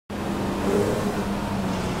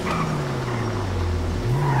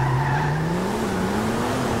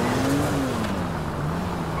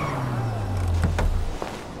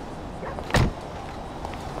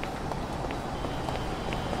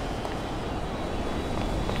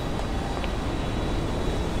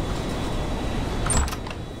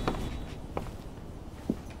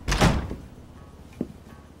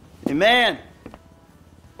man.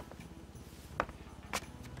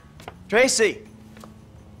 Tracy.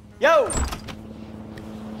 Yo.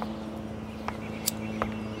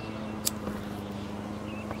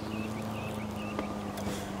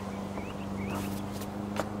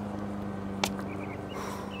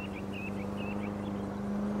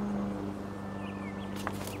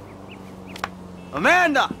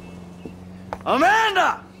 Amanda!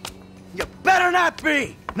 Amanda! You better not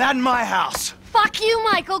be! Not in my house. Fuck you,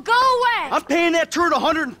 Michael. Go away! I'm paying that turd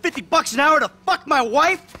 $150 an hour to fuck my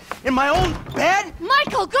wife in my own bed?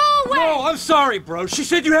 Michael, go away! No, I'm sorry, bro. She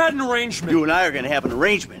said you had an arrangement. You and I are gonna have an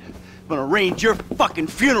arrangement. I'm gonna arrange your fucking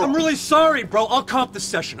funeral. I'm really sorry, bro. I'll comp the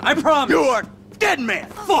session. I promise. You are dead, man!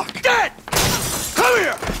 Fuck! Dead! Come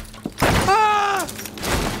here! Ah!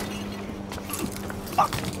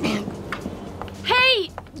 Fuck, man. Hey,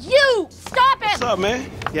 you! Stop him! What's up, man?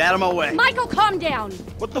 Get out of my way. Michael, calm down.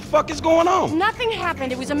 What the fuck is going on? Nothing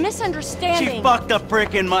happened. It was a misunderstanding. She fucked a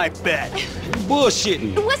prick in my bed. You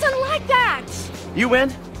bullshitting. It wasn't like that. You in?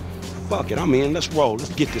 Fuck it, I'm in. Let's roll.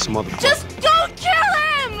 Let's get this motherfucker. Just don't kill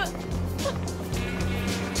him!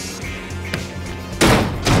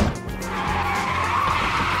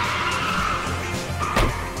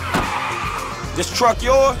 This truck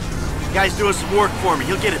yours? Guy's doing some work for me.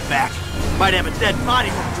 He'll get it back. Might have a dead body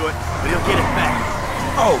hooked to it, but he'll get it back.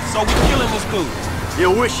 Oh, so we killing this dude? You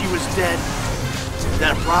wish he was dead. Is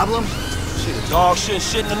that a problem? Shit, a dog shouldn't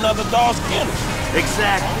shit in another dog's kennel.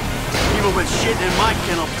 Exactly. People been shitting in my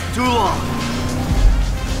kennel for too long.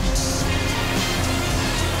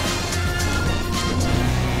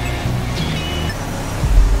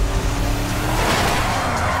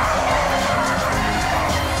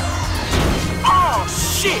 Oh,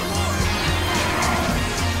 shit!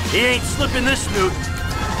 He ain't slipping this snoot.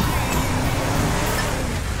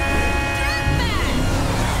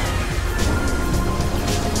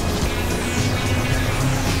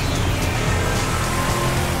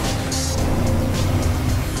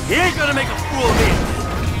 He ain't gonna make a fool of me.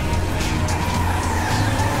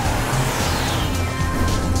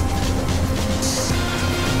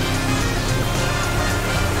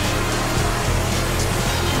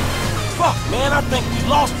 Fuck, man, I think we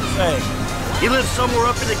lost his ass. He lives somewhere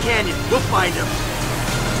up in the canyon. We'll find him.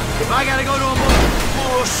 If I gotta go to a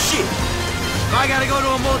motel... Bullshit. If I gotta go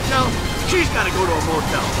to a motel, she's gotta go to a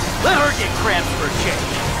motel. Let her get crabs for a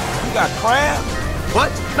change. You got crabs?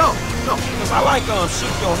 What? No, no. Cause I like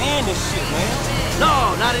shoot your hand and shit, man.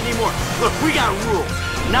 No, not anymore. Look, we got rules.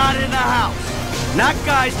 Not in the house. Not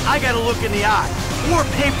guys I gotta look in the eye. Or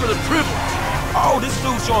pay for the privilege. Oh, this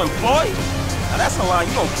dude's your employee? Now that's a line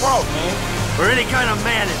you don't cross, man. For any kind of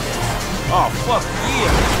man it is. Oh, fuck yeah.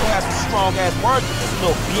 This gonna have some strong-ass words with this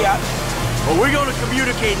little biatch. But we're gonna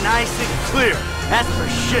communicate nice and clear. That's for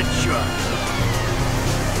shit sure.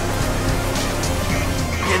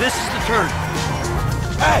 Okay, this is the turn.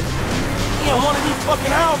 Hey, he in one of these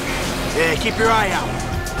fucking houses. Yeah, keep your eye out.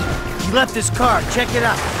 He left his car. Check it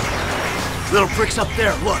out. Little prick's up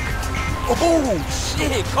there. Look. Oh,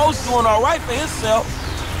 shit. Coach doing all right for himself.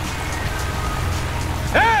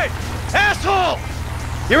 Hey! Asshole!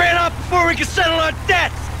 You ran off before we could settle our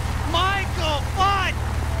debts! Michael, what?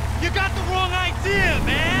 You got the wrong idea,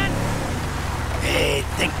 man! They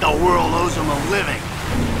think the world owes them a living.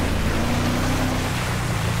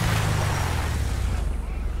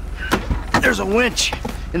 There's a winch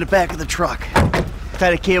in the back of the truck.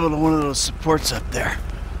 Tied a cable to one of those supports up there.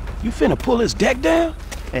 You finna pull his deck down?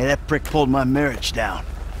 Hey, that prick pulled my marriage down.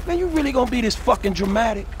 Man, you really gonna be this fucking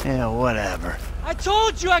dramatic? Yeah, whatever. I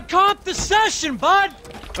told you I'd comp the session, bud!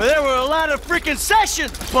 Well, there were a lot of freaking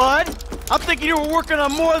sessions, bud! I'm thinking you were working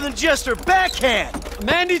on more than just her backhand!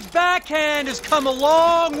 Mandy's backhand has come a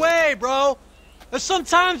long way, bro. But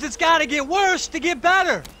sometimes it's gotta get worse to get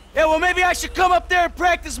better. Yeah, well, maybe I should come up there and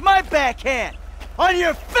practice my backhand! On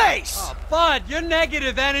your face! Oh, bud, your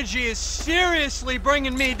negative energy is seriously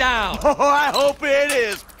bringing me down. Oh, I hope it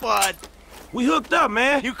is, bud! We hooked up,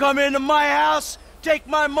 man. You come into my house, take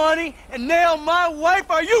my money, and nail my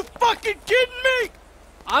wife? Are you fucking kidding me?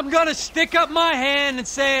 I'm gonna stick up my hand and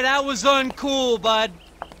say that was uncool, bud.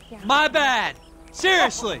 My bad.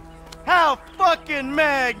 Seriously. How fucking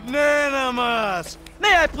magnanimous!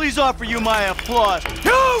 May I please offer you my applause?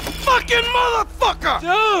 You fucking motherfucker!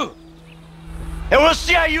 Dude! And we'll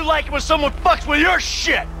see how you like it when someone fucks with your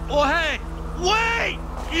shit! Well, hey, wait!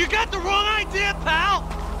 You got the wrong idea, pal!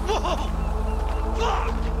 Whoa!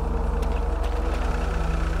 Fuck!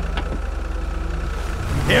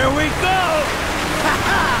 Here we go!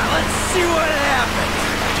 Let's see what happens!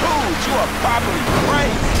 Dude, you are probably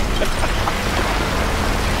crazy.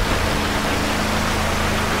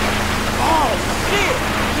 Oh, shit!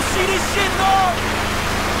 You see this shit, dog?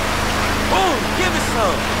 Boom, give it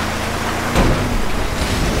some.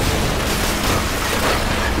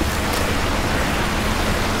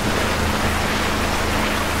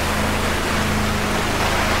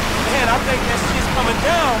 Man, I think that shit's coming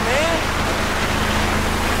down, man.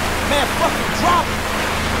 Man, fucking drop it.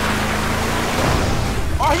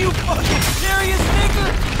 Are you fucking serious, nigga?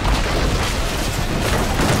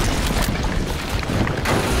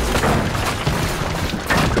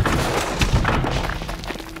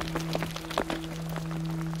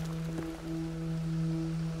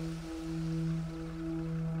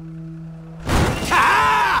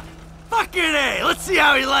 Ah! Fucking A! Let's see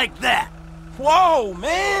how he liked that! Whoa,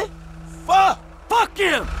 man. Fuck. Fuck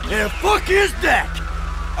him! And fuck his deck!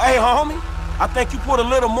 Hey, homie. I think you put a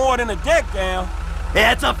little more than a deck down.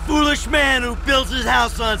 That's a foolish man who builds his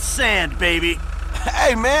house on sand, baby.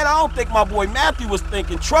 Hey, man, I don't think my boy Matthew was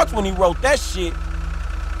thinking trucks when he wrote that shit.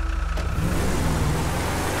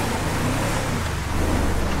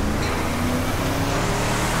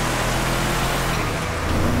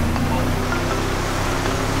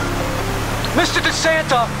 Mr.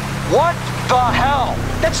 DeSanta, what the hell?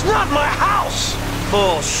 That's not my house!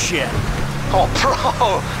 Bullshit. Oh, bro,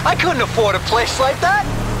 I couldn't afford a place like that.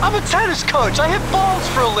 I'm a tennis coach. I hit balls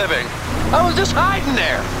for a living. I was just hiding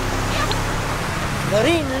there.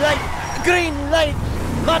 Green light,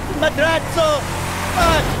 matrazzo.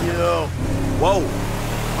 Fuck you. Whoa.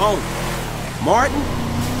 Oh. Martin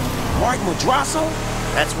Madrasso?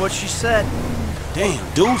 That's what she said. Damn,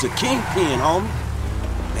 dude's a kingpin, homie.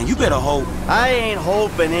 Man, you better hope. I ain't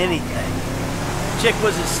hoping anything. Chick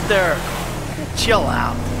was hysterical. Chill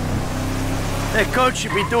out. That coach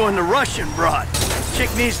should be doing the Russian broad. Chick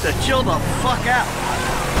needs to chill the fuck out.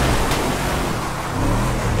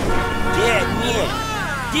 Dead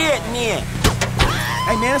man.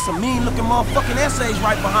 Hey, man, that's some mean-looking motherfucking essays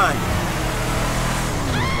right behind you.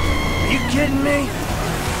 Are you kidding me?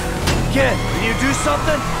 Kid, can you do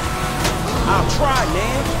something? I'll try,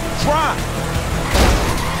 man. Try.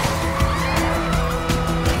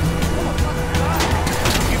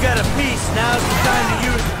 You got a piece. Now's the time to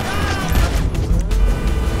use it.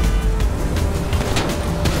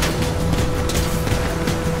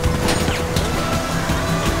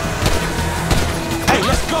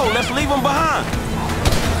 Let's leave them behind.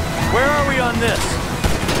 Where are we on this?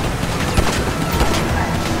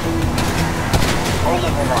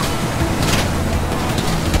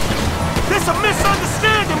 This a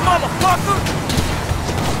misunderstanding, motherfucker.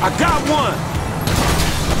 I got one.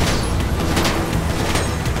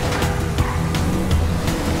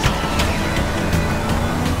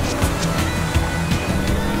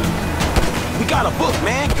 We got a book,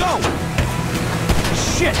 man. Go.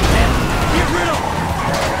 Shit, man. Get rid of him.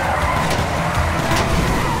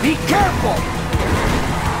 Be careful!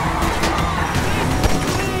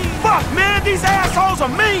 Fuck, man! These assholes are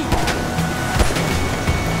mean!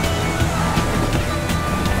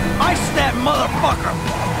 Ice that motherfucker!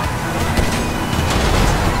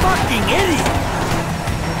 Fucking idiot!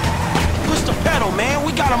 Push the pedal, man.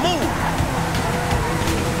 We gotta move.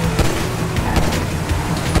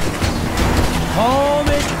 Calm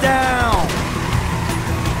it down!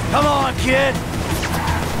 Come on, kid!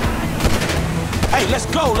 Hey, let's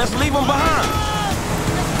go. Let's leave them behind.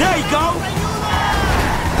 There you go.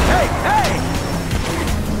 Hey, hey!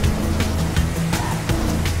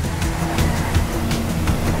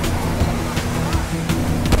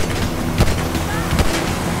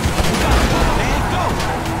 Man, go.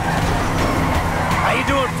 How you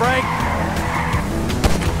doing, Frank?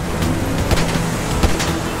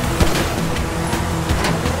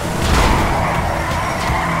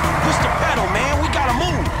 Push the pedal, man. We gotta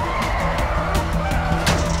move.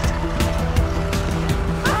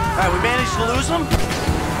 All right, we managed to lose him?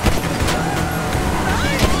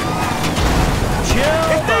 Chill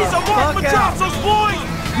If these are Mark Madrasso's boys,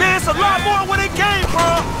 man, it's a lot more where they came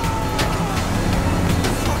from.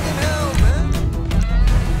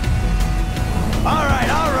 All right,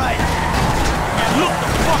 all right. Look the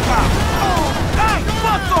fuck out. Oh, hey,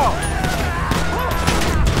 fuck off.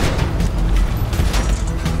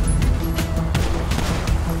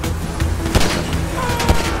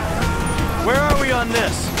 Where are we on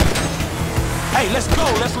this? Hey, let's go.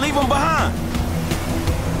 Let's leave them behind.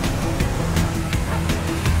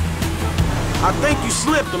 I think you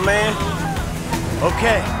slipped them, man.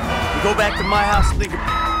 Okay, we go back to my house and think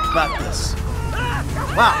about this.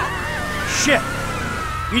 Wow, shit,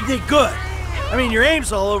 you did good. I mean, your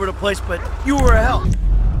aim's all over the place, but you were a help.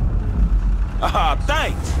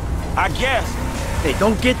 Thanks. I guess. Hey,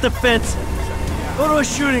 don't get defensive. Go to a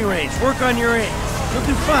shooting range, work on your aim. You'll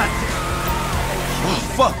do fine.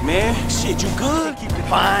 Oh, fuck, man. Shit, you good?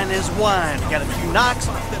 Fine as wine. Got a few knocks.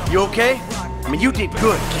 You okay? I mean, you did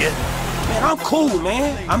good, kid. Man, I'm cool,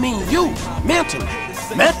 man. I mean, you. Mentally.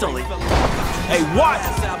 Mentally? Hey, what?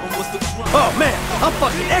 Oh, man, I'm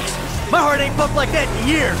fucking excellent. My heart ain't pumped like that in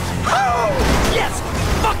years. Oh, yes!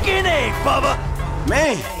 Fucking A, Bubba!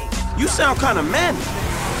 Man, you sound kind of manic.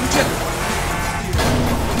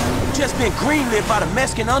 You just been greenlit by the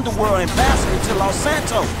Mexican underworld ambassador to Los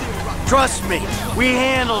Santos. Trust me, we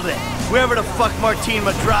handled it. Whoever the fuck Martin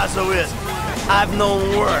Madrazo is, I've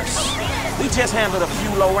known worse. We just handled a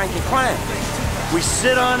few low-ranking crimes. We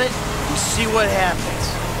sit on it, we see what happens.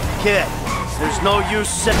 Kid, there's no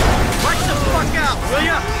use Watch the fuck out, will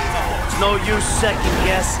ya? There's no use second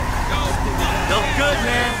guess. Felt good,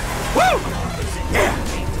 man. Woo! Yeah,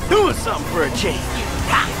 doing something for a change.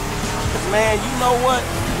 Ha! Man, you know what?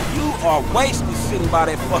 You are wasted sitting by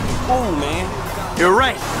that fucking pool, man. You're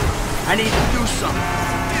right. I need to do something.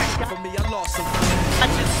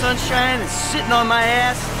 Watching sunshine and sitting on my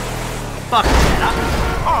ass? Fuck that.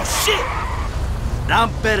 Oh, shit! But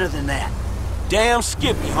I'm better than that. Damn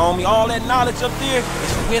Skippy, homie. All that knowledge up there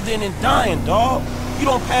is withering and dying, dog. You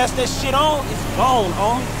don't pass that shit on, it's gone,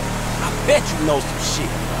 homie. I bet you know some shit.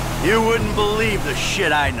 You wouldn't believe the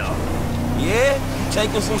shit I know. Yeah? You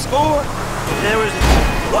taking some score? There was a...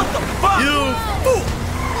 What the fuck? You fool!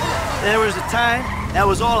 There was a time, that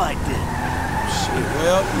was all I did. Shit,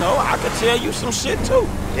 well, no, I could tell you some shit, too.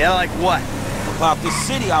 Yeah, like what? About this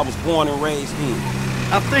city I was born and raised in.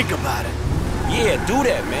 I'll think about it. Yeah, do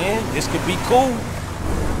that, man. This could be cool.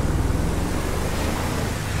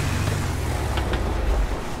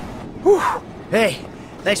 Whew. Hey,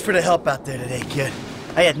 thanks for the help out there today, kid.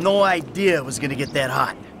 I had no idea it was gonna get that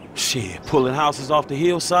hot. Shit, pulling houses off the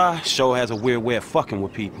hillside sure has a weird way of fucking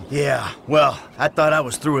with people. Yeah, well, I thought I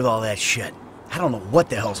was through with all that shit. I don't know what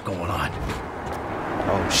the hell's going on.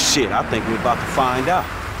 Oh, shit, I think we're about to find out.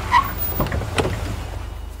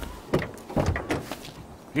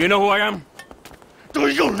 You know who I am? Do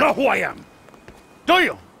you know who I am? Do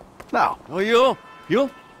you? No. Oh, you? You?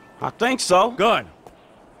 I think so. Good.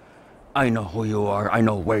 I know who you are. I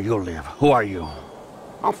know where you live. Who are you?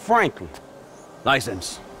 I'm Franklin.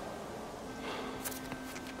 License.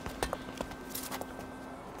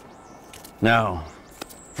 Now,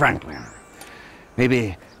 Franklin,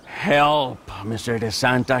 maybe help Mr.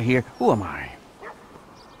 DeSanta here. Who am I?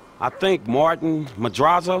 I think Martin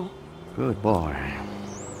Madrazo. Good boy.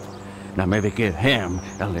 Now maybe give him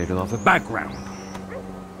a little of a background.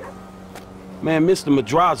 Man, Mr.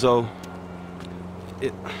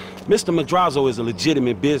 Madrazo is a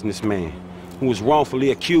legitimate businessman who was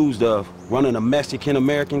wrongfully accused of running a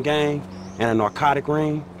Mexican-American gang and a narcotic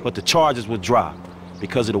ring, but the charges were dropped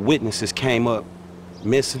because of the witnesses came up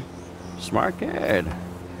missing. Smart kid.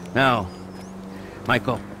 Now,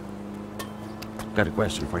 Michael, got a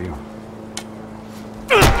question for you.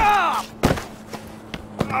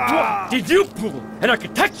 What did you pull an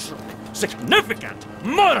architecturally significant,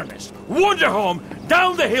 modernist wonder home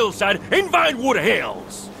down the hillside in Vinewood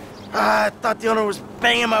Hills? I thought the owner was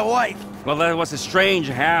banging my wife. Well, that was a strange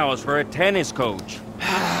house for a tennis coach.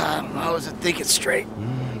 I wasn't thinking straight.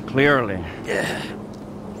 Clearly. Yeah.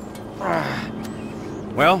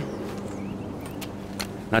 Well,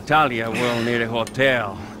 Natalia will need a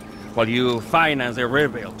hotel while you finance the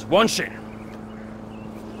rebuild, won't she?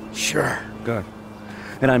 Sure. Good.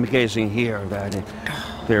 And I'm guessing here that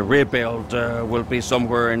the rebuild will be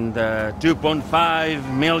somewhere in the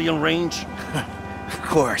 2.5 million range. Of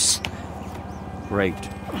course. Great.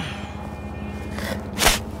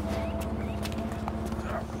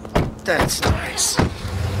 That's nice.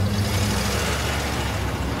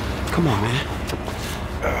 Come on, man.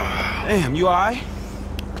 Damn, you all right?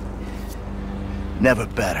 Never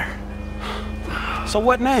better. So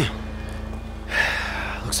what now?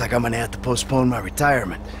 Looks like I'm gonna have to postpone my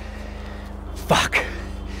retirement. Fuck.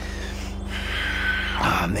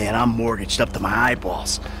 Oh man, I'm mortgaged up to my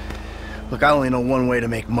eyeballs. Look, I only know one way to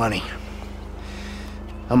make money.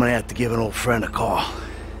 I'm gonna have to give an old friend a call.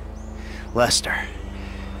 Lester.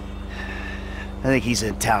 I think he's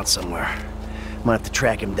in town somewhere. I'm gonna have to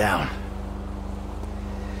track him down.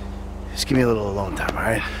 Just give me a little alone time, all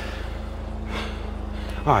right?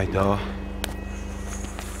 All right, dawg.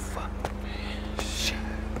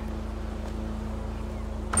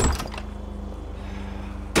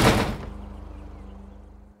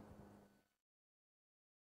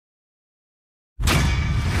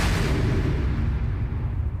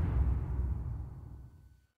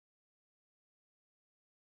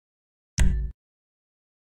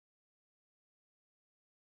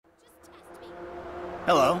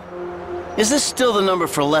 Hello. Is this still the number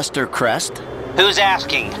for Lester Crest? Who's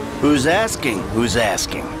asking? Who's asking? Who's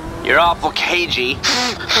asking? You're awful cagey.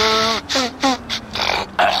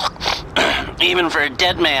 Even for a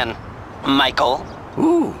dead man, Michael.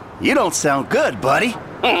 Ooh, you don't sound good, buddy.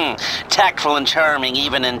 Tactful and charming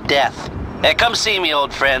even in death. Hey, come see me,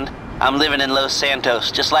 old friend. I'm living in Los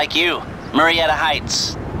Santos, just like you. Murrieta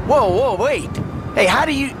Heights. Whoa, wait. Hey, how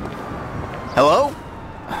do you... Hello?